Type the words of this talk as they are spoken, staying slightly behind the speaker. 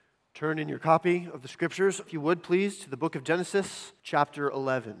Turn in your copy of the Scriptures, if you would please, to the book of Genesis, chapter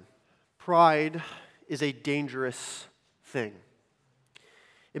 11. Pride is a dangerous thing.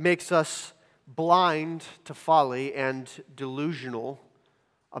 It makes us blind to folly and delusional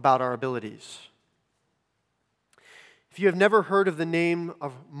about our abilities. If you have never heard of the name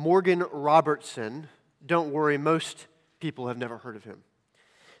of Morgan Robertson, don't worry, most people have never heard of him.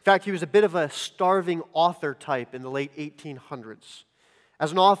 In fact, he was a bit of a starving author type in the late 1800s.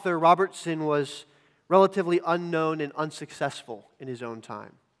 As an author, Robertson was relatively unknown and unsuccessful in his own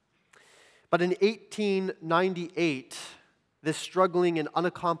time. But in 1898, this struggling and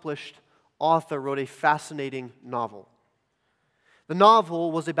unaccomplished author wrote a fascinating novel. The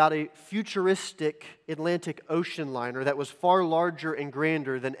novel was about a futuristic Atlantic Ocean liner that was far larger and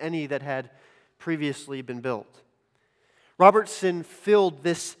grander than any that had previously been built. Robertson filled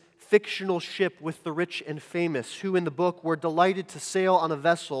this fictional ship with the rich and famous, who in the book were delighted to sail on a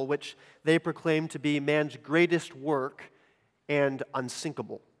vessel which they proclaimed to be man's greatest work and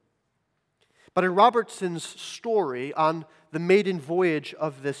unsinkable. But in Robertson's story, on the maiden voyage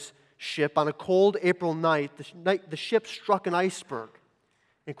of this ship, on a cold April night, the ship struck an iceberg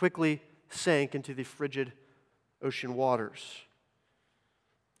and quickly sank into the frigid ocean waters.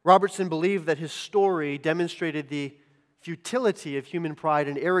 Robertson believed that his story demonstrated the futility of human pride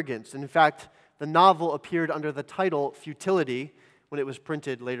and arrogance. And in fact, the novel appeared under the title Futility when it was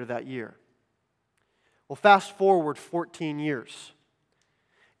printed later that year. Well, fast forward 14 years.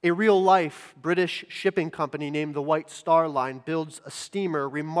 A real-life British shipping company named the White Star Line builds a steamer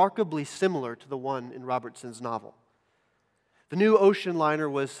remarkably similar to the one in Robertson's novel. The new ocean liner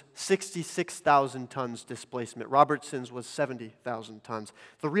was 66,000 tons displacement. Robertson's was 70,000 tons.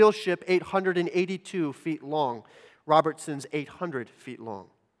 The real ship, 882 feet long. Robertson's 800 feet long.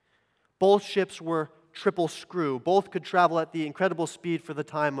 Both ships were triple screw. Both could travel at the incredible speed for the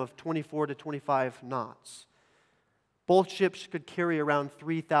time of 24 to 25 knots. Both ships could carry around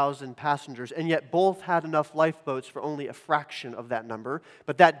 3,000 passengers, and yet both had enough lifeboats for only a fraction of that number.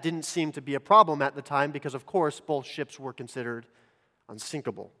 But that didn't seem to be a problem at the time because, of course, both ships were considered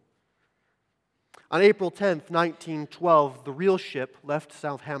unsinkable. On April 10th, 1912, the real ship left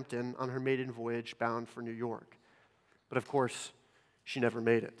Southampton on her maiden voyage bound for New York. But of course, she never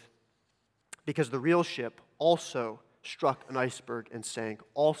made it, because the real ship also struck an iceberg and sank,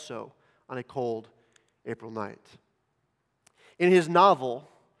 also on a cold April night. In his novel,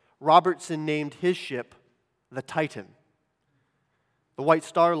 Robertson named his ship the Titan. The White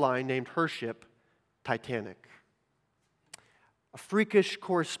Star Line named her ship Titanic. A freakish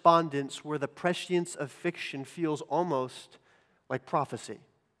correspondence where the prescience of fiction feels almost like prophecy.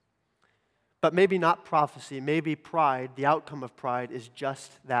 But maybe not prophecy, maybe pride, the outcome of pride, is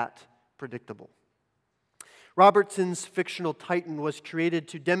just that predictable. Robertson's fictional Titan was created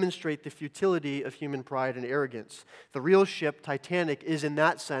to demonstrate the futility of human pride and arrogance. The real ship, Titanic, is in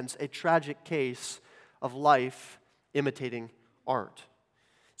that sense a tragic case of life imitating art.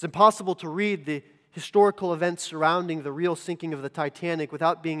 It's impossible to read the historical events surrounding the real sinking of the Titanic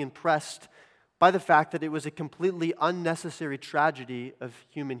without being impressed by the fact that it was a completely unnecessary tragedy of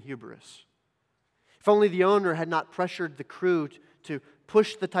human hubris. If only the owner had not pressured the crew to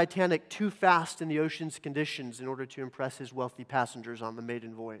push the Titanic too fast in the ocean's conditions in order to impress his wealthy passengers on the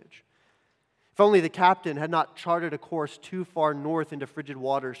maiden voyage. If only the captain had not charted a course too far north into frigid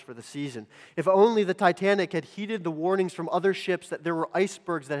waters for the season. If only the Titanic had heeded the warnings from other ships that there were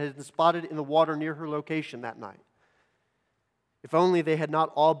icebergs that had been spotted in the water near her location that night. If only they had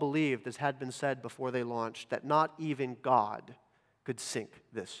not all believed, as had been said before they launched, that not even God could sink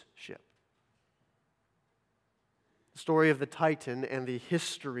this ship. The story of the Titan and the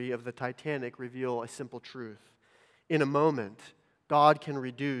history of the Titanic reveal a simple truth. In a moment, God can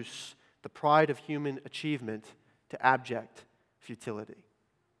reduce the pride of human achievement to abject futility.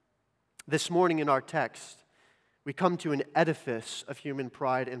 This morning in our text, we come to an edifice of human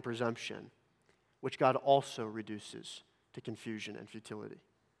pride and presumption, which God also reduces to confusion and futility.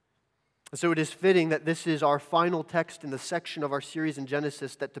 And so it is fitting that this is our final text in the section of our series in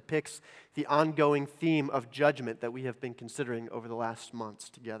Genesis that depicts the ongoing theme of judgment that we have been considering over the last months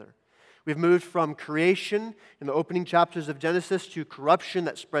together. We've moved from creation in the opening chapters of Genesis to corruption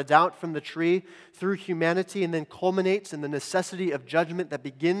that spreads out from the tree through humanity and then culminates in the necessity of judgment that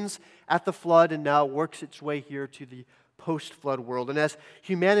begins at the flood and now works its way here to the post-flood world. And as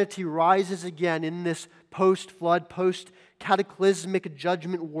humanity rises again in this post-flood, post-cataclysmic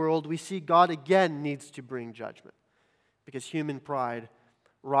judgment world, we see God again needs to bring judgment because human pride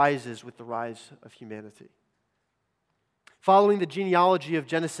rises with the rise of humanity. Following the genealogy of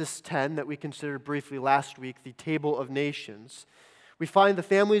Genesis 10 that we considered briefly last week, the table of nations, we find the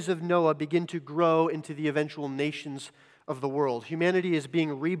families of Noah begin to grow into the eventual nations of the world. Humanity is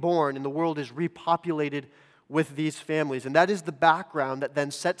being reborn, and the world is repopulated with these families. And that is the background that then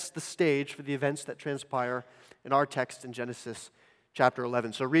sets the stage for the events that transpire in our text in Genesis chapter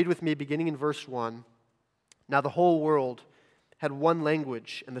 11. So read with me, beginning in verse 1. Now the whole world had one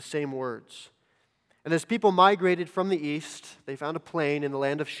language and the same words. And as people migrated from the east, they found a plain in the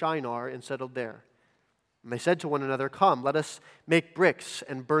land of Shinar and settled there. And they said to one another, "Come, let us make bricks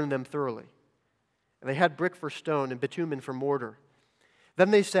and burn them thoroughly." And they had brick for stone and bitumen for mortar. Then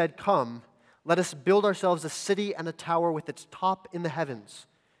they said, "Come, let us build ourselves a city and a tower with its top in the heavens.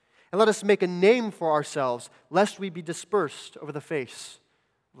 And let us make a name for ourselves, lest we be dispersed over the face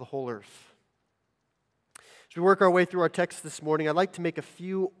of the whole earth." As we work our way through our text this morning, I'd like to make a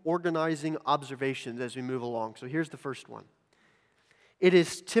few organizing observations as we move along. So here's the first one. It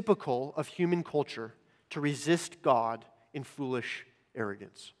is typical of human culture to resist God in foolish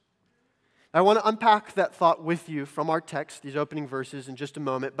arrogance. I want to unpack that thought with you from our text, these opening verses, in just a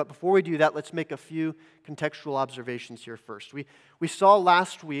moment. But before we do that, let's make a few contextual observations here first. We saw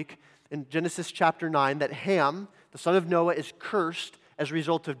last week in Genesis chapter 9 that Ham, the son of Noah, is cursed as a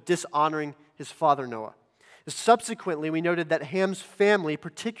result of dishonoring his father Noah. Subsequently, we noted that Ham's family,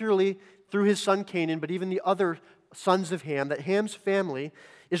 particularly through his son Canaan, but even the other sons of Ham, that Ham's family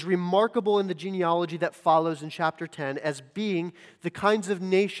is remarkable in the genealogy that follows in chapter 10 as being the kinds of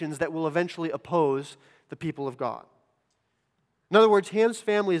nations that will eventually oppose the people of God. In other words, Ham's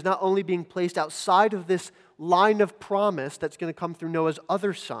family is not only being placed outside of this line of promise that's going to come through Noah's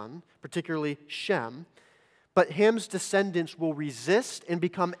other son, particularly Shem, but Ham's descendants will resist and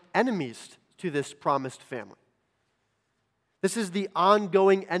become enemies to this promised family. This is the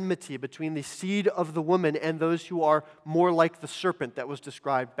ongoing enmity between the seed of the woman and those who are more like the serpent that was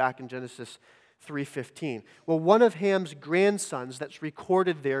described back in Genesis 3:15. Well, one of Ham's grandsons that's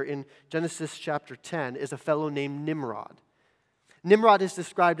recorded there in Genesis chapter 10 is a fellow named Nimrod. Nimrod is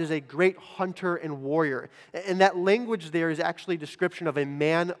described as a great hunter and warrior. And that language there is actually a description of a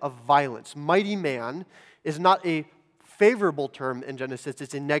man of violence. Mighty man is not a favorable term in Genesis,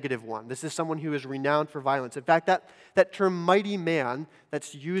 it's a negative one. This is someone who is renowned for violence. In fact, that term mighty man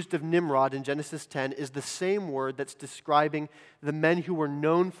that's used of Nimrod in Genesis 10 is the same word that's describing the men who were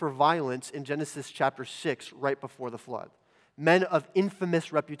known for violence in Genesis chapter 6, right before the flood. Men of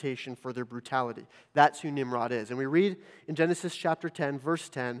infamous reputation for their brutality. That's who Nimrod is. And we read in Genesis chapter 10, verse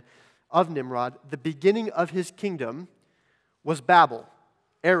 10 of Nimrod, the beginning of his kingdom was Babel,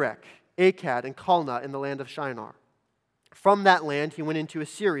 Erech, Akkad, and Calneh in the land of Shinar. From that land he went into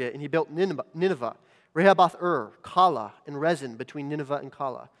Assyria, and he built Nineveh, Rehoboth-ur, Calah, and Rezin between Nineveh and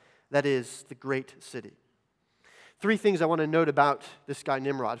Calah. That is the great city. Three things I want to note about this guy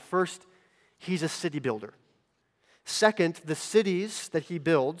Nimrod. First, he's a city builder. Second, the cities that he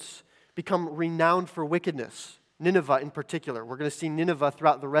builds become renowned for wickedness. Nineveh in particular. We're going to see Nineveh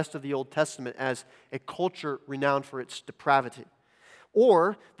throughout the rest of the Old Testament as a culture renowned for its depravity.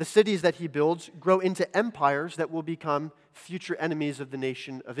 Or the cities that he builds grow into empires that will become future enemies of the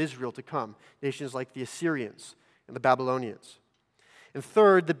nation of Israel to come. Nations like the Assyrians and the Babylonians. And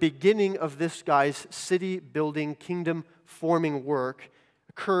third, the beginning of this guy's city-building, kingdom-forming work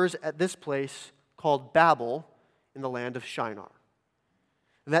occurs at this place called Babel in the land of Shinar.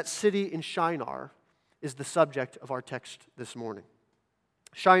 And that city in Shinar is the subject of our text this morning.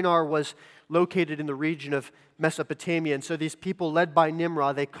 Shinar was located in the region of Mesopotamia, and so these people led by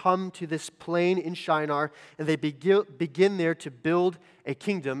Nimrod, they come to this plain in Shinar, and they begin there to build a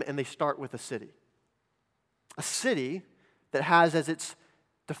kingdom, and they start with a city. A city that has as its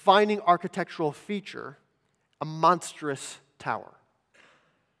defining architectural feature a monstrous tower.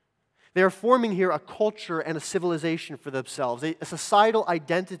 They are forming here a culture and a civilization for themselves, a societal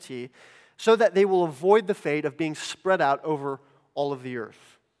identity, so that they will avoid the fate of being spread out over all of the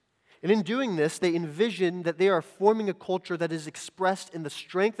earth. And in doing this, they envision that they are forming a culture that is expressed in the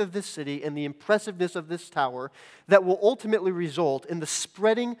strength of this city and the impressiveness of this tower that will ultimately result in the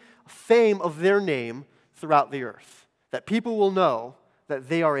spreading fame of their name throughout the earth. That people will know that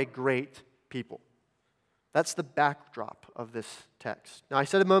they are a great people. That's the backdrop of this text. Now, I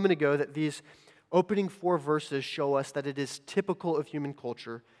said a moment ago that these opening 4 verses show us that it is typical of human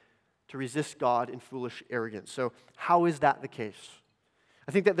culture to resist God in foolish arrogance. So how is that the case?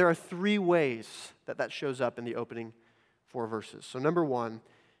 I think that there are 3 ways that shows up in the opening 4 verses. So number 1,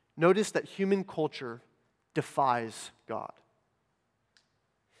 notice that human culture defies God.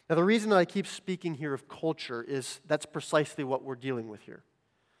 Now the reason that I keep speaking here of culture is that's precisely what we're dealing with here.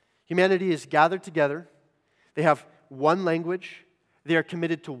 Humanity is gathered together. They have one language. They are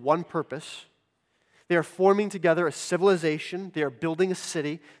committed to one purpose. They are forming together a civilization. They are building a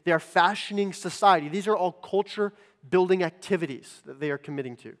city. They are fashioning society. These are all culture-building activities that they are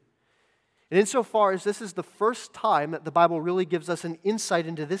committing to. And insofar as this is the first time that the Bible really gives us an insight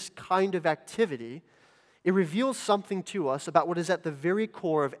into this kind of activity, it reveals something to us about what is at the very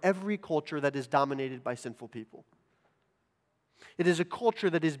core of every culture that is dominated by sinful people. It is a culture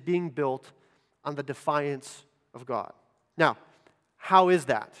that is being built on the defiance of God. Now, how is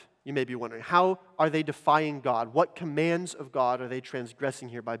that? You may be wondering. How are they defying God? What commands of God are they transgressing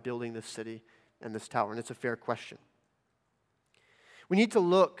here by building this city and this tower? And it's a fair question. We need to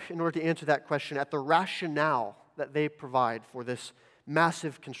look, in order to answer that question, at the rationale that they provide for this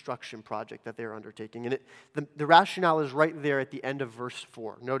massive construction project that they're undertaking. And the rationale is right there at the end of verse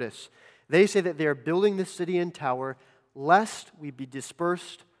 4. Notice, they say that they are building this city and tower lest we be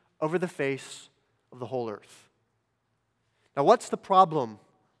dispersed over the face of the whole earth. Now, what's the problem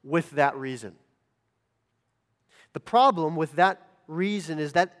with that reason? The problem with that reason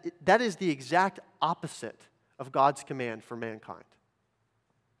is that that is the exact opposite of God's command for mankind.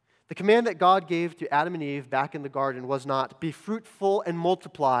 The command that God gave to Adam and Eve back in the garden was not, be fruitful and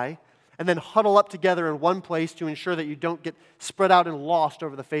multiply, and then huddle up together in one place to ensure that you don't get spread out and lost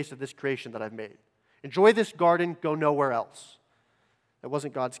over the face of this creation that I've made. Enjoy this garden, go nowhere else. That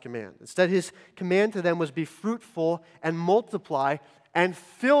wasn't God's command. Instead, his command to them was be fruitful and multiply and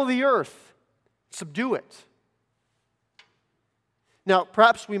fill the earth, subdue it. Now,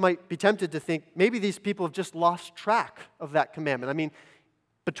 perhaps we might be tempted to think maybe these people have just lost track of that commandment. I mean,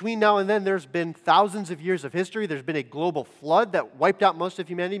 between now and then, there's been thousands of years of history. There's been a global flood that wiped out most of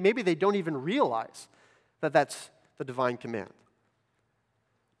humanity. Maybe they don't even realize that that's the divine command.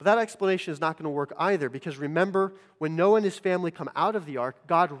 But that explanation is not going to work either, because remember, when Noah and his family come out of the ark,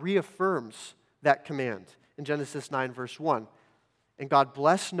 God reaffirms that command in Genesis 9, verse 1. And God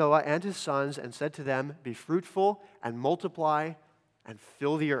blessed Noah and his sons and said to them, be fruitful and multiply and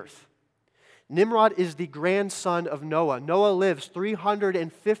fill the earth. Nimrod is the grandson of Noah. Noah lives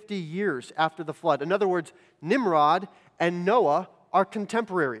 350 years after the flood. In other words, Nimrod and Noah are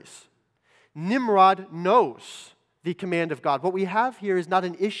contemporaries. Nimrod knows the command of God. What we have here is not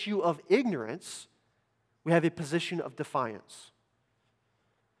an issue of ignorance. We have a position of defiance.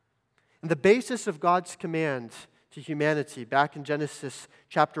 And the basis of God's command to humanity back in Genesis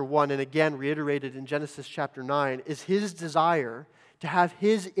chapter 1 and again reiterated in Genesis chapter 9 is his desire to have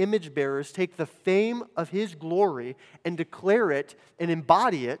his image bearers take the fame of his glory and declare it and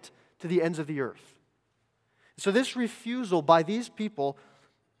embody it to the ends of the earth. So this refusal by these people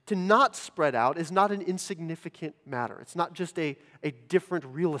to not spread out is not an insignificant matter. It's not just a different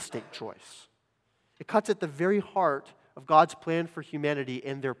real estate choice. It cuts at the very heart of God's plan for humanity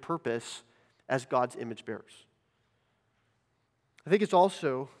and their purpose as God's image bearers. I think it's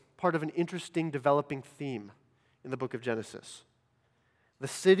also part of an interesting developing theme in the book of Genesis. The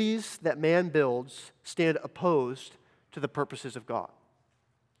cities that man builds stand opposed to the purposes of God.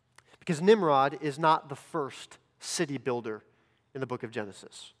 Because Nimrod is not the first city builder in the book of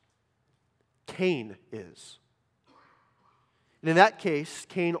Genesis. Cain is. And in that case,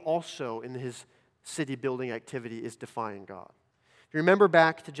 Cain also, in his city building activity, is defying God. If you remember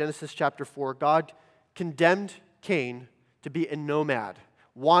back to Genesis chapter 4, God condemned Cain to be a nomad,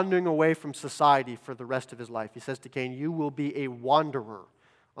 wandering away from society for the rest of his life. He says to Cain, you will be a wanderer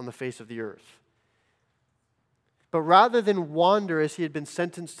on the face of the earth. But rather than wander as he had been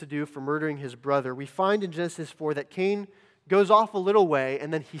sentenced to do for murdering his brother, we find in Genesis 4 that Cain goes off a little way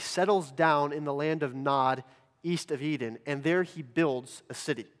and then he settles down in the land of Nod, east of Eden, and there he builds a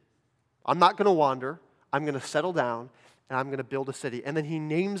city. I'm not going to wander, I'm going to settle down, and I'm going to build a city. And then he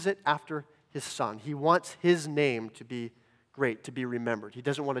names it after his son. He wants his name to be great, to be remembered. He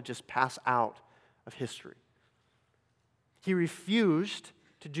doesn't want to just pass out of history. He refused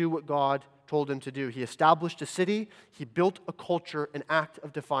to do what God told him to do. He established a city, he built a culture, an act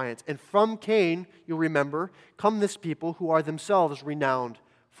of defiance. And from Cain, you'll remember, come this people who are themselves renowned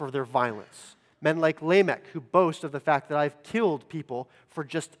for their violence. Men like Lamech, who boast of the fact that I've killed people for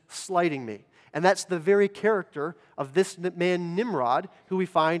just slighting me. And that's the very character of this man Nimrod, who we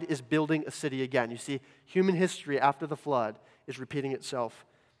find is building a city again. You see, human history after the flood is repeating itself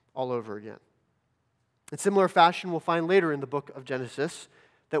all over again. In similar fashion, we'll find later in the book of Genesis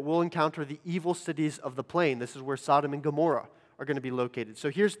that we'll encounter the evil cities of the plain. This is where Sodom and Gomorrah are going to be located. So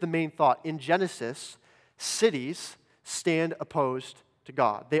here's the main thought. In Genesis, cities stand opposed to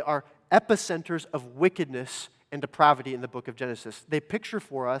God. They are epicenters of wickedness and depravity in the book of Genesis. They picture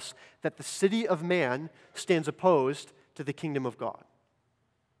for us that the city of man stands opposed to the kingdom of God.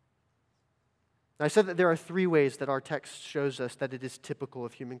 Now, I said that there are three ways that our text shows us that it is typical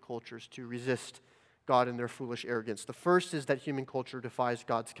of human cultures to resist God in their foolish arrogance. The first is that human culture defies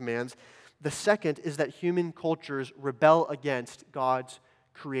God's commands. The second is that human cultures rebel against God's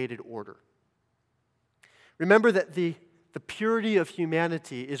created order. Remember that the purity of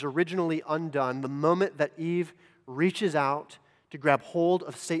humanity is originally undone the moment that Eve reaches out to grab hold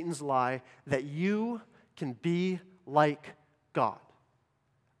of Satan's lie that you can be like God.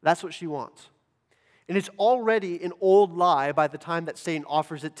 That's what she wants. And it's already an old lie by the time that Satan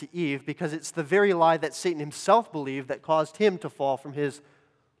offers it to Eve, because it's the very lie that Satan himself believed that caused him to fall from his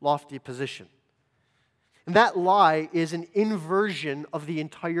lofty position. And that lie is an inversion of the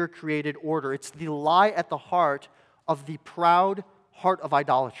entire created order. It's the lie at the heart of the proud heart of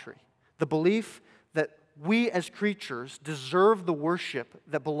idolatry. The belief that we as creatures deserve the worship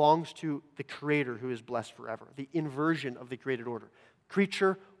that belongs to the Creator who is blessed forever. The inversion of the created order.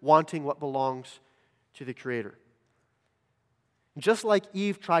 Creature wanting what belongs to the Creator. Just like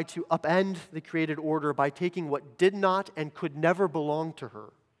Eve tried to upend the created order by taking what did not and could never belong to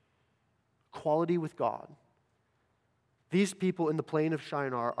her, equality with God, these people in the plain of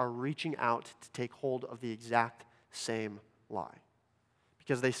Shinar are reaching out to take hold of the exact same lie.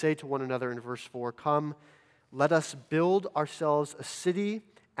 Because they say to one another in verse 4, "Come, let us build ourselves a city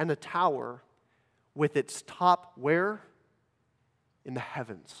and a tower with its top," where? In the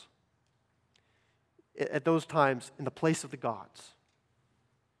heavens. At those times, in the place of the gods.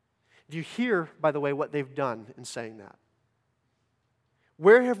 Do you hear, by the way, what they've done in saying that?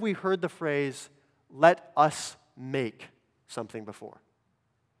 Where have we heard the phrase, "let us make something" before?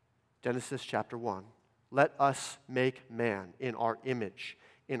 Genesis chapter 1. Let us make man in our image,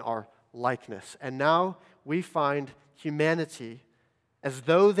 in our likeness. And now we find humanity, as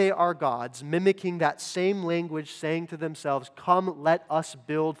though they are gods, mimicking that same language, saying to themselves, "Come, let us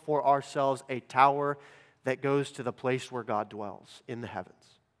build for ourselves a tower that goes to the place where God dwells, in the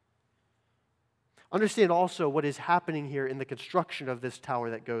heavens." Understand also what is happening here in the construction of this tower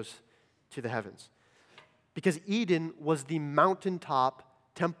that goes to the heavens. Because Eden was the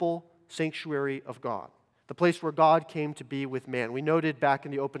mountaintop temple sanctuary of God, the place where God came to be with man. We noted back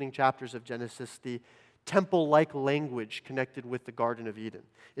in the opening chapters of Genesis the temple-like language connected with the Garden of Eden.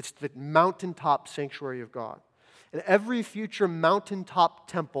 It's the mountaintop sanctuary of God. And every future mountaintop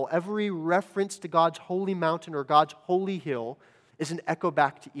temple, every reference to God's holy mountain or God's holy hill is an echo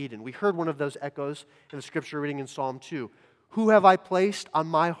back to Eden. We heard one of those echoes in the scripture reading in Psalm 2. "Who have I placed on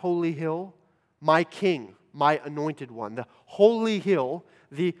my holy hill? My king, my anointed one." The holy hill,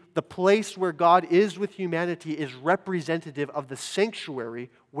 the place where God is with humanity, is representative of the sanctuary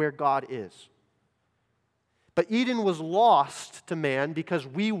where God is. But Eden was lost to man because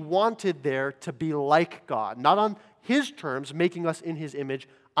we wanted there to be like God, not on His terms, making us in His image,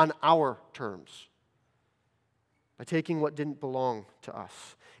 on our terms, by taking what didn't belong to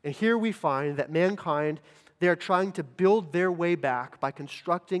us. And here we find that mankind, they are trying to build their way back by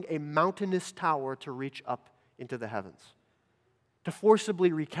constructing a mountainous tower to reach up into the heavens, to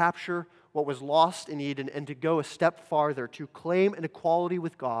forcibly recapture what was lost in Eden and to go a step farther, to claim an equality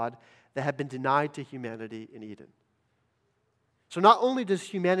with God that had been denied to humanity in Eden. So not only does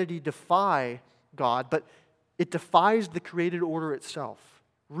humanity defy God, but it defies the created order itself.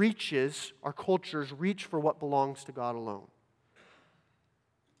 Our cultures reach for what belongs to God alone.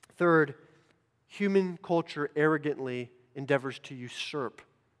 Third, human culture arrogantly endeavors to usurp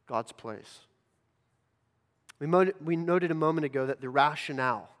God's place. We noted a moment ago that the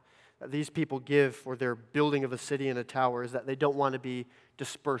rationale that these people give for their building of a city and a tower is that they don't want to be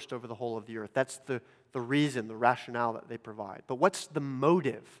dispersed over the whole of the earth. That's the reason, the rationale that they provide. But what's the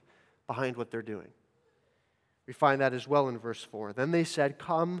motive behind what they're doing? We find that as well in verse 4. "Then they said,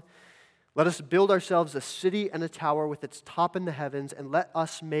 'Come, let us build ourselves a city and a tower with its top in the heavens, and let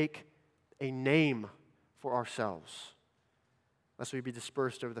us make a name for ourselves, lest we be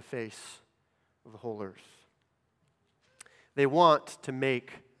dispersed over the face of the whole earth.'" They want to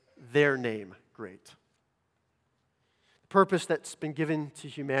make their name great. The purpose that's been given to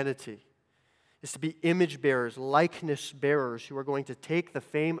humanity is to be image bearers, likeness bearers, who are going to take the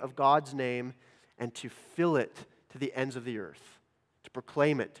fame of God's name and to fill it to the ends of the earth, to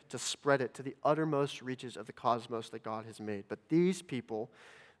proclaim it, to spread it to the uttermost reaches of the cosmos that God has made. But these people,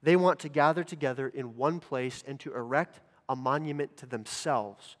 they want to gather together in one place and to erect a monument to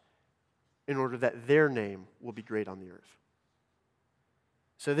themselves in order that their name will be great on the earth.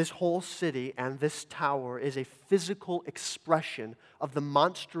 So this whole city and this tower is a physical expression of the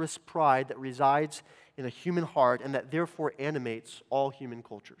monstrous pride that resides in a human heart and that therefore animates all human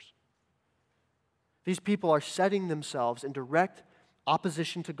cultures. These people are setting themselves in direct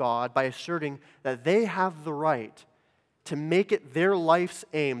opposition to God by asserting that they have the right to make it their life's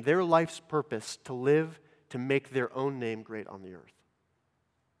aim, their life's purpose, to live to make their own name great on the earth.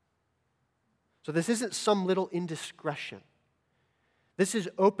 So this isn't some little indiscretion. This is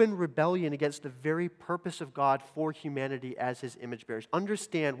open rebellion against the very purpose of God for humanity as His image bearers.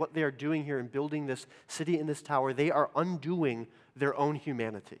 Understand what they are doing here in building this city and this tower. They are undoing their own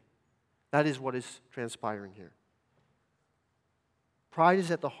humanity. That is what is transpiring here. Pride is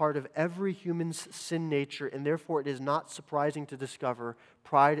at the heart of every human's sin nature, and therefore it is not surprising to discover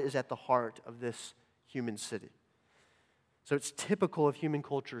pride is at the heart of this human city. So it's typical of human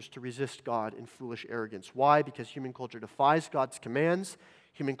cultures to resist God in foolish arrogance. Why? Because human culture defies God's commands,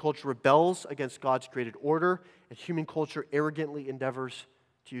 human culture rebels against God's created order, and human culture arrogantly endeavors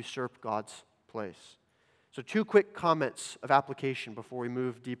to usurp God's place. So 2 quick comments of application before we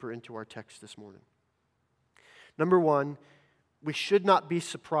move deeper into our text this morning. Number 1, we should not be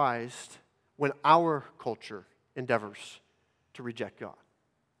surprised when our culture endeavors to reject God.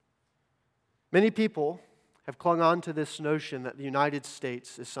 Many people have clung on to this notion that the United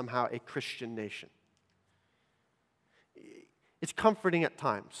States is somehow a Christian nation. It's comforting at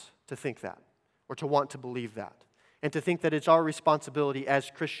times to think that, or to want to believe that, and to think that it's our responsibility as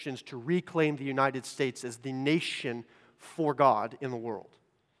Christians to reclaim the United States as the nation for God in the world.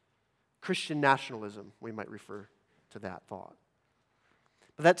 Christian nationalism, we might refer to that thought.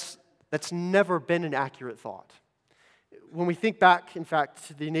 But that's never been an accurate thought. When we think back, in fact,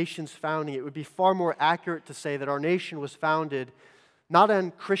 to the nation's founding, it would be far more accurate to say that our nation was founded not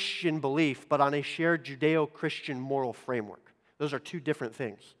on Christian belief, but on a shared Judeo-Christian moral framework. Those are 2 different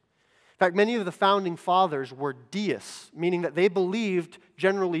things. In fact, many of the founding fathers were deists, meaning that they believed,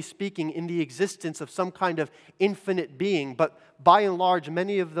 generally speaking, in the existence of some kind of infinite being, but by and large,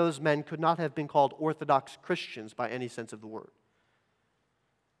 many of those men could not have been called Orthodox Christians by any sense of the word.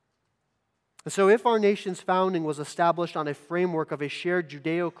 And so if our nation's founding was established on a framework of a shared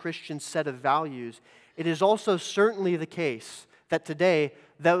Judeo-Christian set of values, it is also certainly the case that today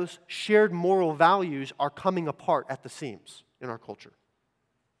those shared moral values are coming apart at the seams in our culture.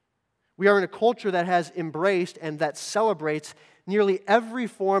 We are in a culture that has embraced and that celebrates nearly every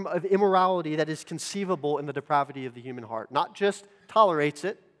form of immorality that is conceivable in the depravity of the human heart. Not just tolerates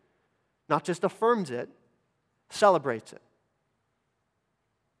it, not just affirms it, celebrates it.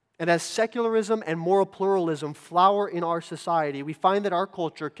 And as secularism and moral pluralism flower in our society, we find that our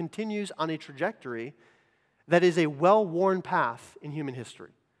culture continues on a trajectory that is a well-worn path in human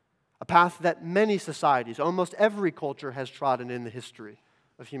history. A path that many societies, almost every culture, has trodden in the history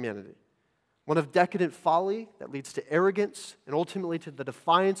of humanity. One of decadent folly that leads to arrogance and ultimately to the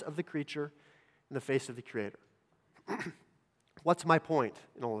defiance of the creature in the face of the Creator. What's my point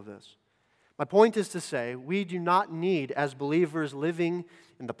in all of this? My point is to say we do not need, as believers living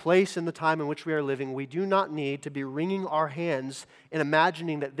in the place and the time in which we are living, we do not need to be wringing our hands and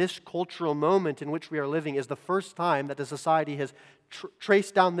imagining that this cultural moment in which we are living is the first time that a society has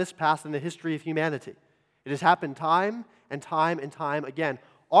traced down this path in the history of humanity. It has happened time and time and time again.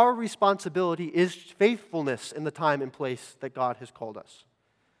 Our responsibility is faithfulness in the time and place that God has called us.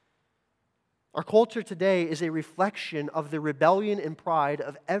 Our culture today is a reflection of the rebellion and pride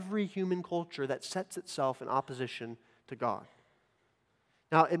of every human culture that sets itself in opposition to God.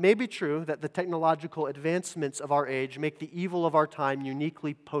 Now, it may be true that the technological advancements of our age make the evil of our time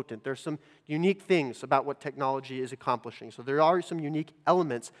uniquely potent. There are some unique things about what technology is accomplishing. So there are some unique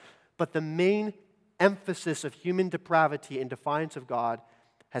elements, but the main emphasis of human depravity and defiance of God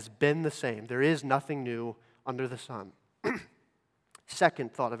has been the same. There is nothing new under the sun.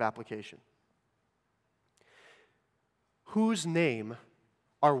 Second thought of application. Whose name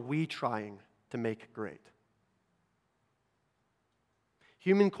are we trying to make great?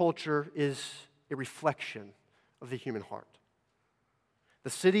 Human culture is a reflection of the human heart. The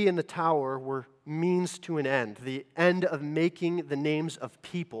city and the tower were means to an end, the end of making the names of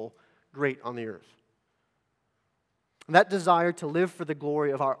people great on the earth. And that desire to live for the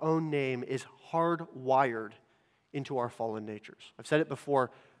glory of our own name is hardwired into our fallen natures. I've said it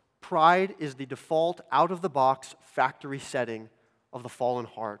before. Pride is the default, out-of-the-box factory setting of the fallen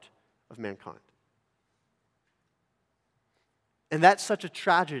heart of mankind. And that's such a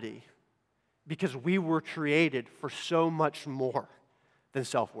tragedy because we were created for so much more than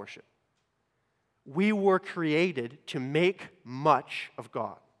self-worship. We were created to make much of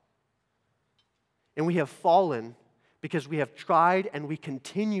God. And we have fallen because we have tried and we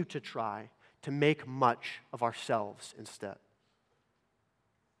continue to try to make much of ourselves instead.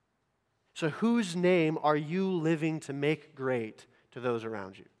 So whose name are you living to make great to those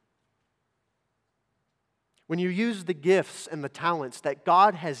around you? When you use the gifts and the talents that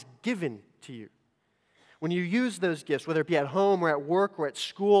God has given to you, when you use those gifts, whether it be at home or at work or at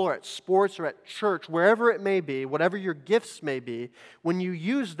school or at sports or at church, wherever it may be, whatever your gifts may be, when you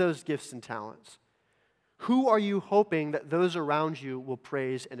use those gifts and talents, who are you hoping that those around you will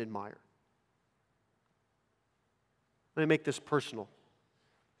praise and admire? Let me make this personal.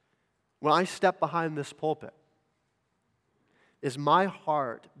 When I step behind this pulpit, is my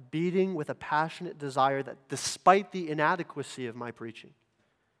heart beating with a passionate desire that despite the inadequacy of my preaching,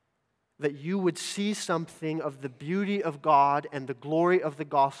 that you would see something of the beauty of God and the glory of the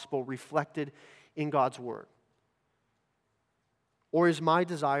gospel reflected in God's word? Or is my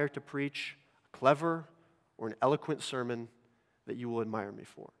desire to preach a clever or an eloquent sermon that you will admire me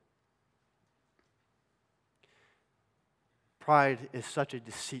for? Pride is such a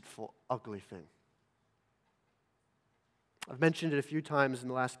deceitful, ugly thing. I've mentioned it a few times in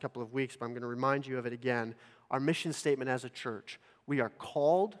the last couple of weeks, but I'm going to remind you of it again. Our mission statement as a church: we are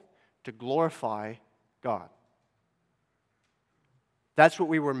called to glorify God. That's what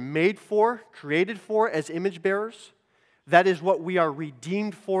we were made for, created for as image bearers. That is what we are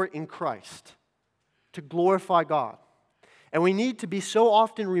redeemed for in Christ, to glorify God. And we need to be so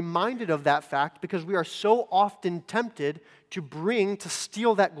often reminded of that fact because we are so often tempted to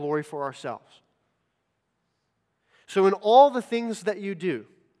steal that glory for ourselves. So in all the things that you do,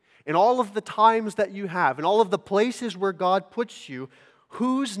 in all of the times that you have, in all of the places where God puts you,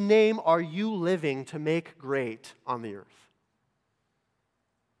 whose name are you living to make great on the earth?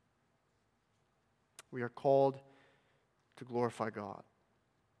 We are called to glorify God.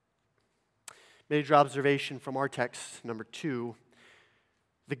 Major observation from our text, number 2,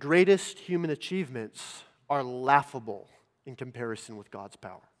 the greatest human achievements are laughable in comparison with God's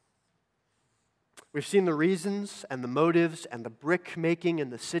power. We've seen the reasons and the motives and the brick making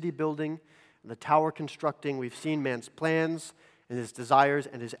and the city building and the tower constructing. We've seen man's plans and his desires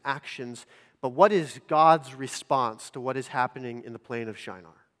and his actions. But what is God's response to what is happening in the plain of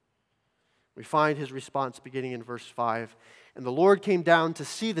Shinar? We find his response beginning in verse 5. And the Lord came down to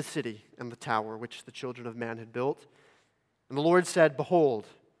see the city and the tower which the children of man had built. And the Lord said, "Behold,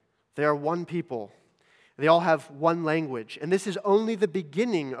 they are one people. They all have one language. And this is only the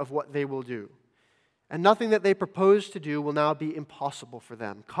beginning of what they will do. And nothing that they propose to do will now be impossible for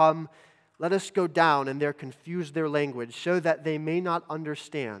them. Come, let us go down and there confuse their language, so that they may not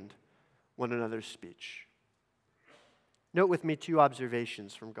understand one another's speech." Note with me 2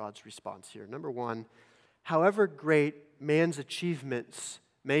 observations from God's response here. Number 1, however great man's achievements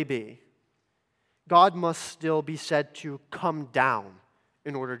may be, God must still be said to come down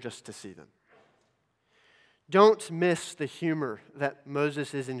in order just to see them. Don't miss the humor that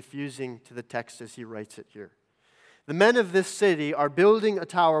Moses is infusing to the text as he writes it here. The men of this city are building a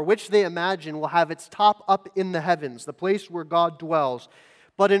tower which they imagine will have its top up in the heavens, the place where God dwells.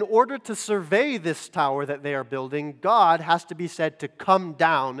 But in order to survey this tower that they are building, God has to be said to come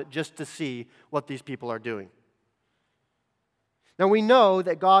down just to see what these people are doing. Now we know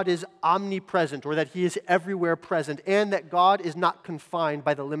that God is omnipresent, or that He is everywhere present, and that God is not confined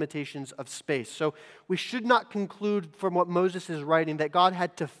by the limitations of space. So we should not conclude from what Moses is writing that God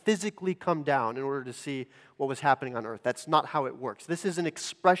had to physically come down in order to see what was happening on earth. That's not how it works. This is an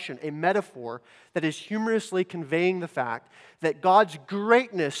expression, a metaphor that is humorously conveying the fact that God's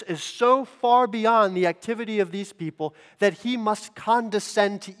greatness is so far beyond the activity of these people that He must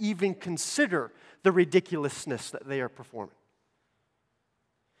condescend to even consider the ridiculousness that they are performing.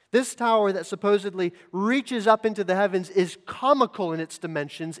 This tower that supposedly reaches up into the heavens is comical in its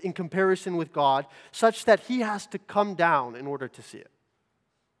dimensions in comparison with God, such that He has to come down in order to see it.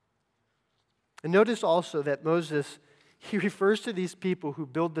 And notice also that Moses, he refers to these people who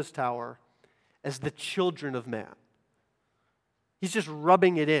build this tower as the children of man. He's just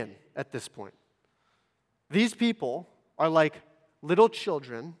rubbing it in at this point. These people are like little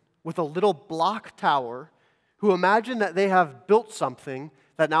children with a little block tower who imagine that they have built something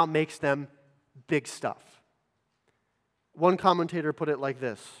that now makes them big stuff. One commentator put it like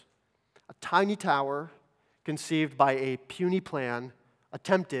this: a tiny tower conceived by a puny plan,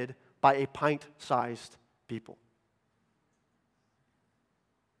 attempted by a pint-sized people.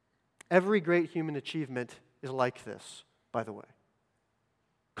 Every great human achievement is like this, by the way.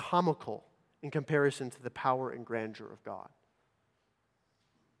 Comical in comparison to the power and grandeur of God.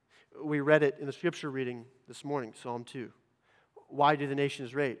 We read it in the scripture reading this morning, Psalm 2. Why do the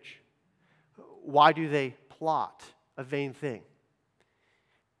nations rage? Why do they plot a vain thing?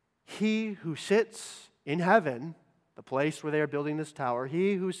 He who sits in heaven, the place where they are building this tower,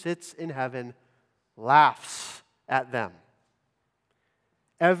 he who sits in heaven laughs at them.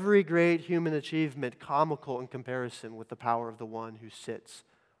 Every great human achievement comical in comparison with the power of the one who sits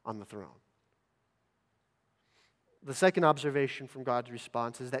on the throne. The second observation from God's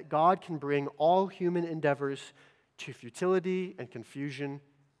response is that God can bring all human endeavors to futility and confusion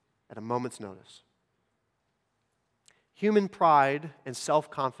at a moment's notice. Human pride and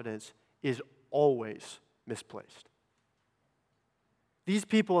self-confidence is always misplaced. These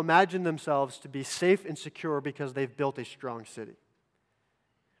people imagine themselves to be safe and secure because they've built a strong city.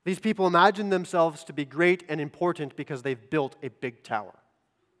 These people imagine themselves to be great and important because they've built a big tower.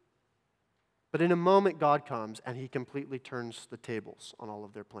 But in a moment, God comes and He completely turns the tables on all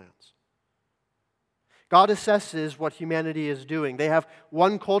of their plans. God assesses what humanity is doing. They have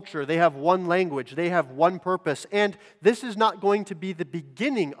one culture, they have one language, they have one purpose, and this is not going to be the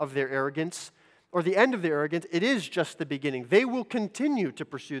beginning of their arrogance or the end of their arrogance. It is just the beginning. They will continue to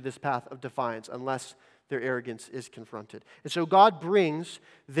pursue this path of defiance unless their arrogance is confronted. And so God brings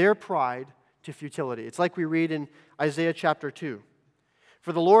their pride to futility. It's like we read in Isaiah chapter 2.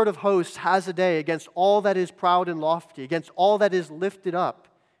 For the Lord of hosts has a day against all that is proud and lofty, against all that is lifted up,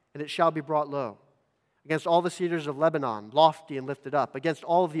 and it shall be brought low. Against all the cedars of Lebanon, lofty and lifted up, against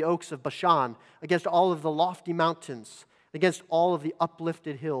all of the oaks of Bashan, against all of the lofty mountains, against all of the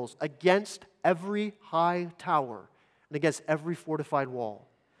uplifted hills, against every high tower, and against every fortified wall,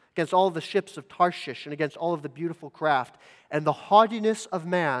 against all of the ships of Tarshish, and against all of the beautiful craft. And the haughtiness of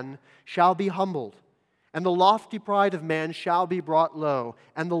man shall be humbled, and the lofty pride of man shall be brought low,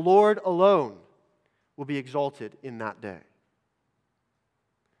 and the Lord alone will be exalted in that day.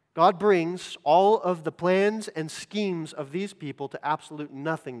 God brings all of the plans and schemes of these people to absolute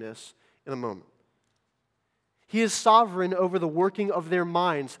nothingness in a moment. He is sovereign over the working of their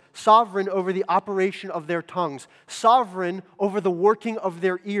minds, sovereign over the operation of their tongues, sovereign over the working of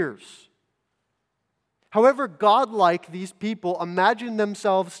their ears. However godlike these people imagine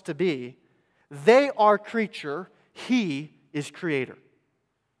themselves to be, they are creature, He is creator.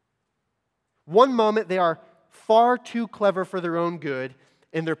 One moment they are far too clever for their own good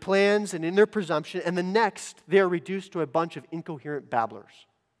in their plans and in their presumption, and the next they are reduced to a bunch of incoherent babblers.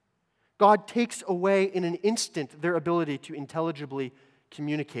 God takes away in an instant their ability to intelligibly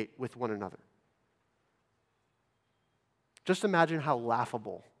communicate with one another. Just imagine how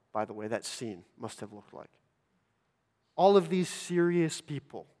laughable, by the way, that scene must have looked like. All of these serious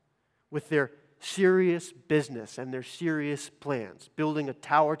people with their serious business and their serious plans, building a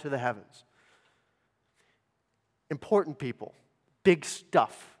tower to the heavens. Important people, big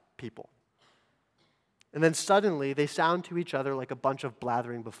stuff people. And then suddenly they sound to each other like a bunch of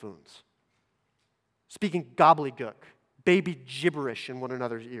blathering buffoons, speaking gobbledygook, baby gibberish in one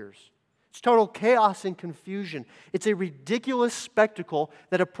another's ears. It's total chaos and confusion. It's a ridiculous spectacle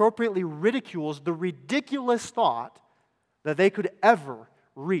that appropriately ridicules the ridiculous thought that they could ever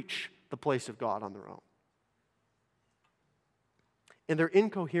reach the place of God on their own. And their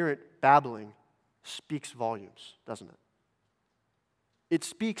incoherent babbling speaks volumes, doesn't it? It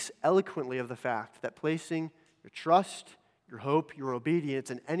speaks eloquently of the fact that placing your trust, your hope, your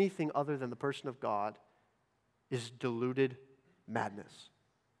obedience in anything other than the person of God is deluded madness.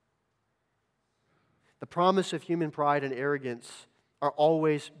 The promise of human pride and arrogance are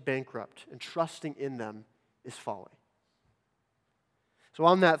always bankrupt, and trusting in them is folly. So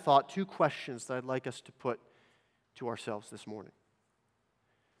on that thought, two questions that I'd like us to put to ourselves this morning.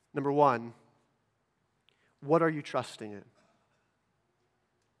 Number one, what are you trusting in?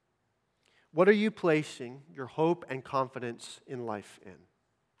 What are you placing your hope and confidence in life in?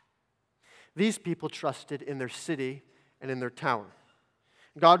 These people trusted in their city and in their tower.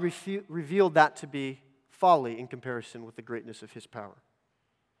 God revealed that to be folly in comparison with the greatness of His power.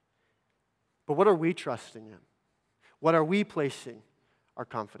 But what are we trusting in? What are we placing our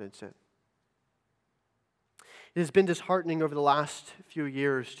confidence in? It has been disheartening over the last few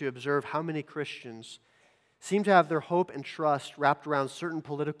years to observe how many Christians seem to have their hope and trust wrapped around certain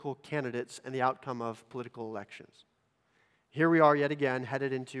political candidates and the outcome of political elections. Here we are yet again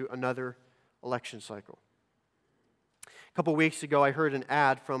headed into another election cycle. A couple weeks ago, I heard an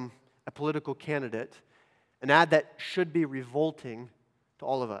ad from a political candidate, an ad that should be revolting to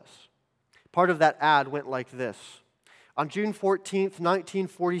all of us. Part of that ad went like this. On June 14th,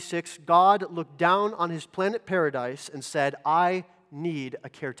 1946, God looked down on His planet paradise and said, "I need a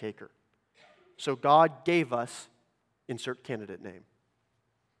caretaker." So God gave us, insert candidate name.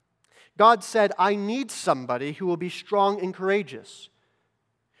 God said, "I need somebody who will be strong and courageous,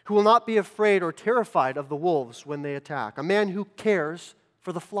 who will not be afraid or terrified of the wolves when they attack, a man who cares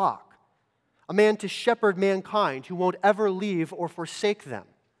for the flock, a man to shepherd mankind who won't ever leave or forsake them.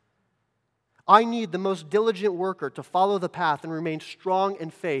 I need the most diligent worker to follow the path and remain strong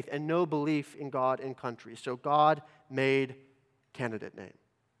in faith and no belief in God and country." So God made candidate name.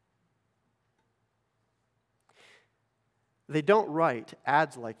 They don't write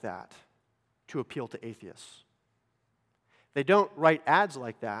ads like that to appeal to atheists. They don't write ads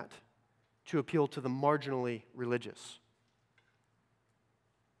like that to appeal to the marginally religious.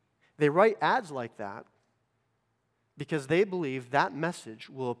 They write ads like that because they believe that message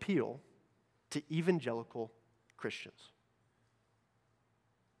will appeal to evangelical Christians.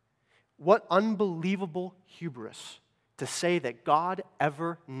 What unbelievable hubris to say that God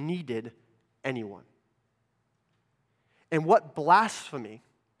ever needed anyone. And what blasphemy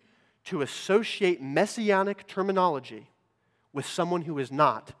to associate messianic terminology with someone who is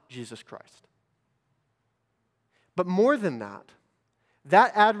not Jesus Christ. But more than that,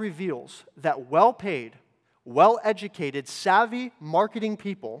 that ad reveals that well-paid, well-educated, savvy marketing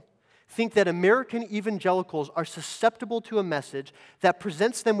people think that American evangelicals are susceptible to a message that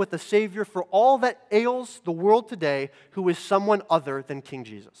presents them with a Savior for all that ails the world today, who is someone other than King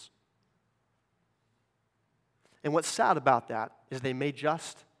Jesus. And what's sad about that is they may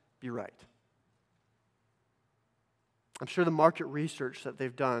just be right. I'm sure the market research that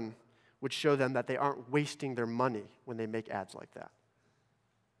they've done would show them that they aren't wasting their money when they make ads like that.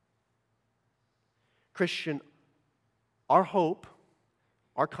 Christian, our hope,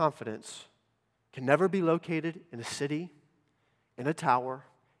 our confidence can never be located in a city, in a tower,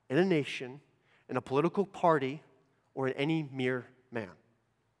 in a nation, in a political party, or in any mere man.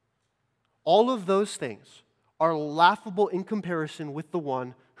 All of those things are laughable in comparison with the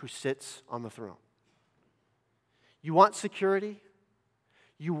one who sits on the throne. You want security?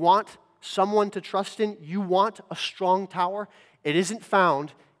 You want someone to trust in? You want a strong tower? It isn't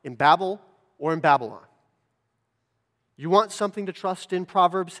found in Babel or in Babylon. You want something to trust in?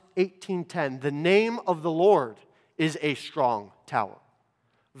 Proverbs 18:10. The name of the Lord is a strong tower.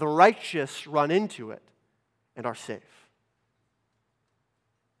 The righteous run into it and are safe.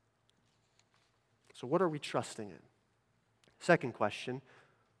 So what are we trusting in? Second question,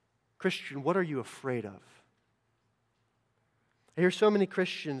 Christian, what are you afraid of? I hear so many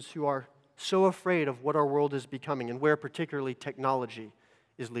Christians who are so afraid of what our world is becoming and where particularly technology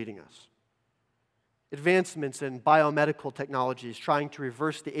is leading us. Advancements in biomedical technologies trying to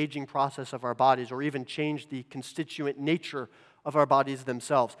reverse the aging process of our bodies or even change the constituent nature of our bodies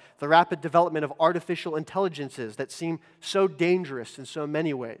themselves. The rapid development of artificial intelligences that seem so dangerous in so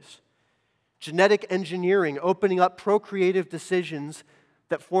many ways. Genetic engineering opening up procreative decisions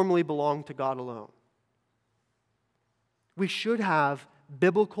that formerly belonged to God alone. We should have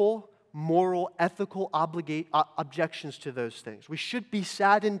biblical, moral, ethical objections to those things. We should be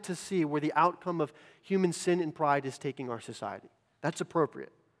saddened to see where the outcome of human sin and pride is taking our society. That's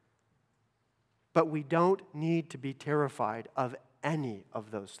appropriate. But we don't need to be terrified of any of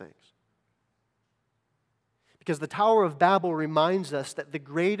those things. Because the Tower of Babel reminds us that the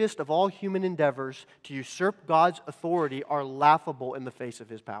greatest of all human endeavors to usurp God's authority are laughable in the face of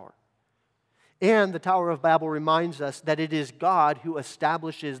His power. And the Tower of Babel reminds us that it is God who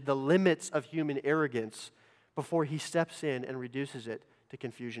establishes the limits of human arrogance before He steps in and reduces it to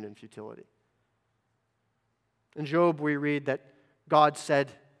confusion and futility. In Job, we read that God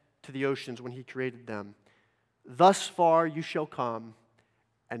said to the oceans when He created them, "Thus far you shall come,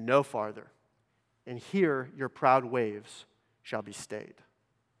 and no farther, and here your proud waves shall be stayed."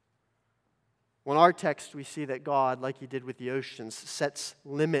 Well, in our text, we see that God, like He did with the oceans, sets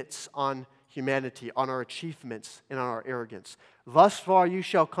limits on humanity, on our achievements, and on our arrogance. Thus far you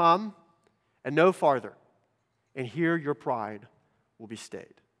shall come, and no farther, and here your pride will be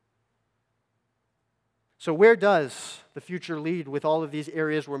stayed. So where does the future lead with all of these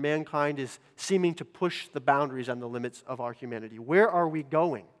areas where mankind is seeming to push the boundaries on the limits of our humanity? Where are we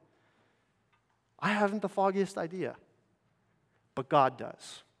going? I haven't the foggiest idea, but God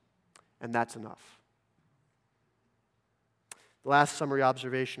does, and that's enough. The last summary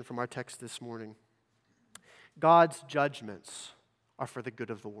observation from our text this morning. God's judgments are for the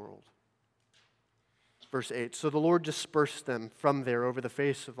good of the world. Verse 8, "So the Lord dispersed them from there over the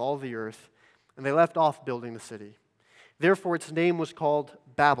face of all the earth, and they left off building the city. Therefore its name was called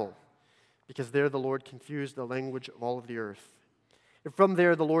Babel, because there the Lord confused the language of all of the earth. And from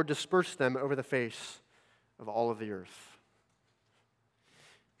there the Lord dispersed them over the face of all of the earth."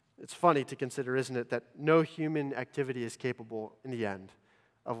 It's funny to consider, isn't it, that no human activity is capable, in the end,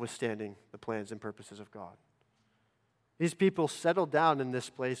 of withstanding the plans and purposes of God. These people settled down in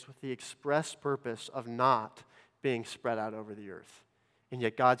this place with the express purpose of not being spread out over the earth. And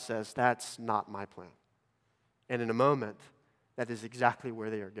yet God says, that's not my plan. And in a moment, that is exactly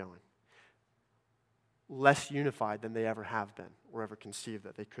where they are going. Less unified than they ever have been or ever conceived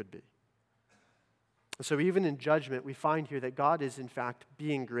that they could be. So even in judgment, we find here that God is in fact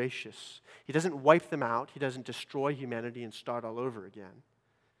being gracious. He doesn't wipe them out. He doesn't destroy humanity and start all over again.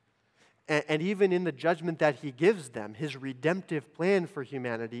 And even in the judgment that he gives them, his redemptive plan for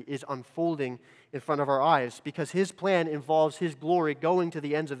humanity is unfolding in front of our eyes, because his plan involves his glory going to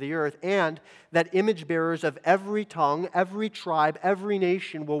the ends of the earth, and that image bearers of every tongue, every tribe, every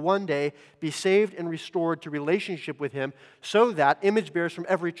nation will one day be saved and restored to relationship with him, so that image bearers from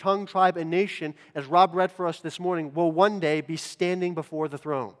every tongue, tribe, and nation, as Rob read for us this morning, will one day be standing before the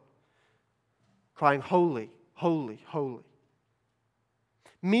throne, crying, "Holy, holy, holy."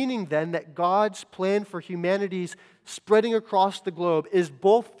 Meaning then that God's plan for humanity's spreading across the globe is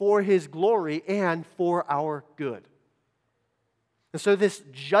both for his glory and for our good. And so this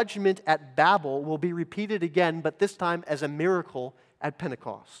judgment at Babel will be repeated again, but this time as a miracle at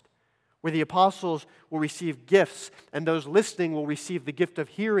Pentecost, where the apostles will receive gifts, and those listening will receive the gift of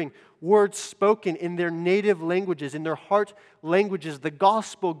hearing words spoken in their native languages, in their heart languages, the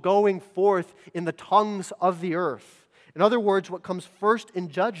gospel going forth in the tongues of the earth. In other words, what comes first in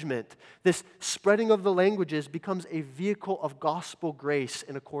judgment, this spreading of the languages, becomes a vehicle of gospel grace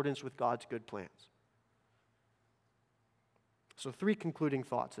in accordance with God's good plans. So 3 concluding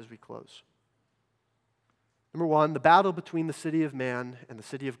thoughts as we close. Number 1, the battle between the city of man and the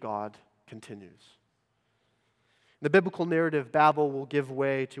city of God continues. In the biblical narrative, Babel will give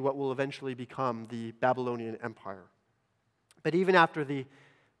way to what will eventually become the Babylonian Empire. But even after the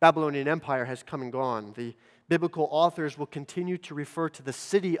Babylonian Empire has come and gone, the biblical authors will continue to refer to the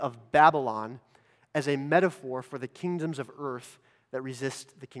city of Babylon as a metaphor for the kingdoms of earth that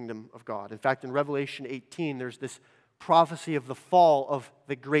resist the kingdom of God. In fact, in Revelation 18, there's this prophecy of the fall of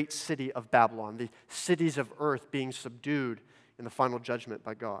the great city of Babylon, the cities of earth being subdued in the final judgment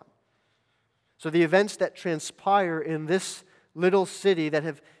by God. So the events that transpire in this little city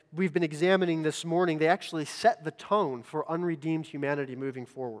that we've been examining this morning, they actually set the tone for unredeemed humanity moving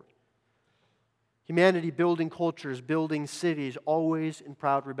forward. Humanity building cultures, building cities, always in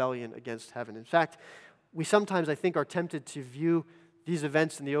proud rebellion against heaven. In fact, we sometimes, I think, are tempted to view these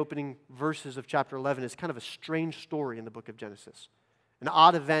events in the opening verses of chapter 11 as kind of a strange story in the book of Genesis. An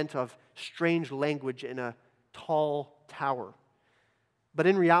odd event of strange language in a tall tower. But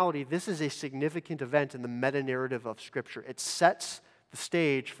in reality, this is a significant event in the meta-narrative of Scripture. It sets the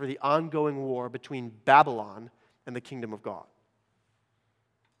stage for the ongoing war between Babylon and the kingdom of God.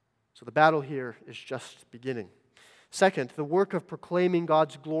 So the battle here is just beginning. Second, the work of proclaiming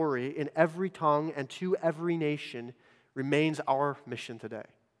God's glory in every tongue and to every nation remains our mission today.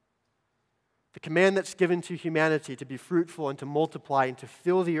 The command that's given to humanity to be fruitful and to multiply and to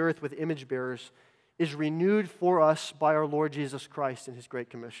fill the earth with image bearers is renewed for us by our Lord Jesus Christ in his Great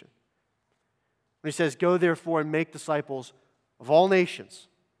Commission. When he says, "Go therefore and make disciples of all nations,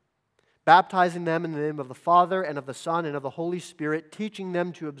 baptizing them in the name of the Father and of the Son and of the Holy Spirit, teaching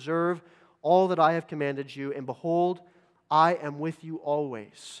them to observe all that I have commanded you, and behold, I am with you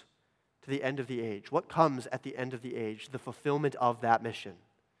always to the end of the age." What comes at the end of the age? The fulfillment of that mission.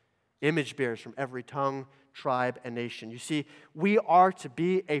 Image bearers from every tongue, tribe, and nation. You see, we are to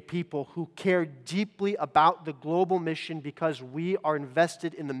be a people who care deeply about the global mission because we are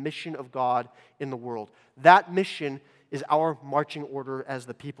invested in the mission of God in the world. That mission is our marching order as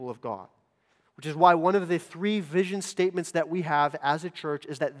the people of God. Which is why one of the 3 vision statements that we have as a church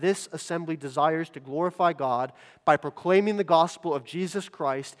is that this assembly desires to glorify God by proclaiming the gospel of Jesus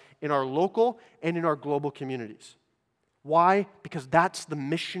Christ in our local and in our global communities. Why? Because that's the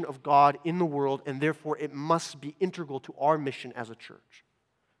mission of God in the world, and therefore it must be integral to our mission as a church.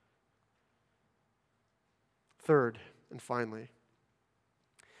 Third, and finally,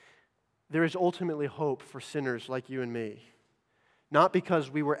 there is ultimately hope for sinners like you and me. Not because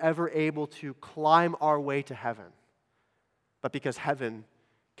we were ever able to climb our way to heaven, but because heaven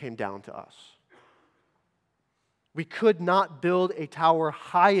came down to us. We could not build a tower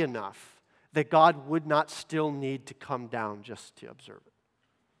high enough that God would not still need to come down just to observe it.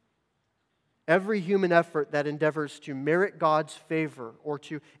 Every human effort that endeavors to merit God's favor or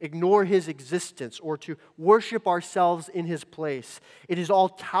to ignore his existence or to worship ourselves in his place, it is all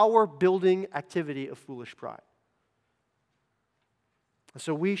tower-building activity of foolish pride.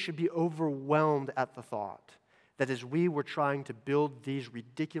 So we should be overwhelmed at the thought that as we were trying to build these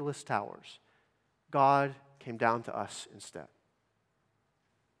ridiculous towers, God came down to us instead.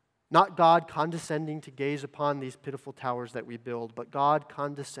 Not God condescending to gaze upon these pitiful towers that we build, but God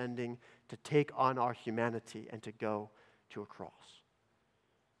condescending to take on our humanity and to go to a cross.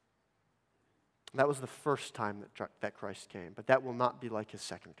 That was the first time that Christ came, but that will not be like his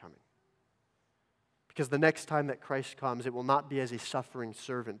second coming. Because the next time that Christ comes, it will not be as a suffering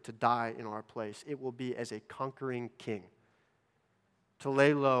servant to die in our place. It will be as a conquering king, to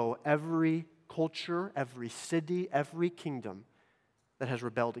lay low every culture, every city, every kingdom that has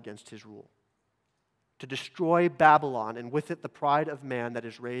rebelled against his rule, to destroy Babylon and with it the pride of man that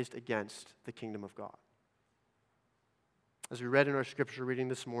is raised against the kingdom of God. As we read in our scripture reading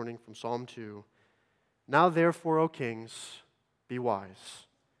this morning from Psalm 2, now therefore, O kings, be wise.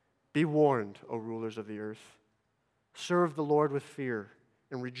 Be warned, O rulers of the earth. Serve the Lord with fear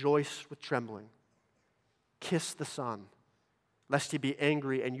and rejoice with trembling. Kiss the Son, lest he be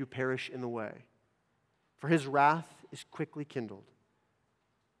angry and you perish in the way. For his wrath is quickly kindled.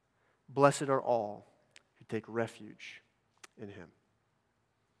 Blessed are all who take refuge in him.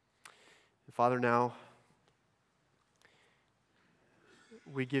 And Father, now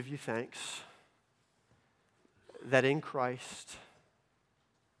we give you thanks that in Christ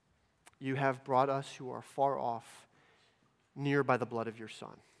you have brought us who are far off near by the blood of your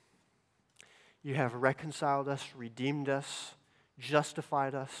Son. You have reconciled us, redeemed us,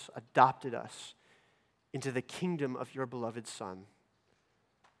 justified us, adopted us into the kingdom of your beloved Son.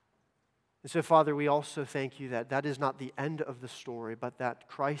 And so, Father, we also thank you that that is not the end of the story, but that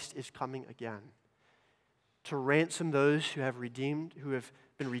Christ is coming again to ransom those who have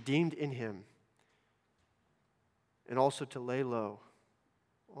been redeemed in him, and also to lay low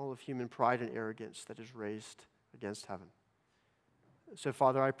all of human pride and arrogance that is raised against heaven. So,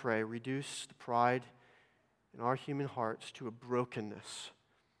 Father, I pray, reduce the pride in our human hearts to a brokenness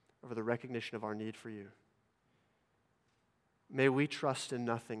over the recognition of our need for you. May we trust in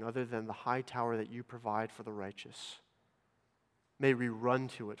nothing other than the high tower that you provide for the righteous. May we run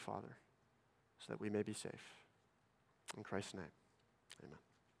to it, Father, so that we may be safe. In Christ's name, amen.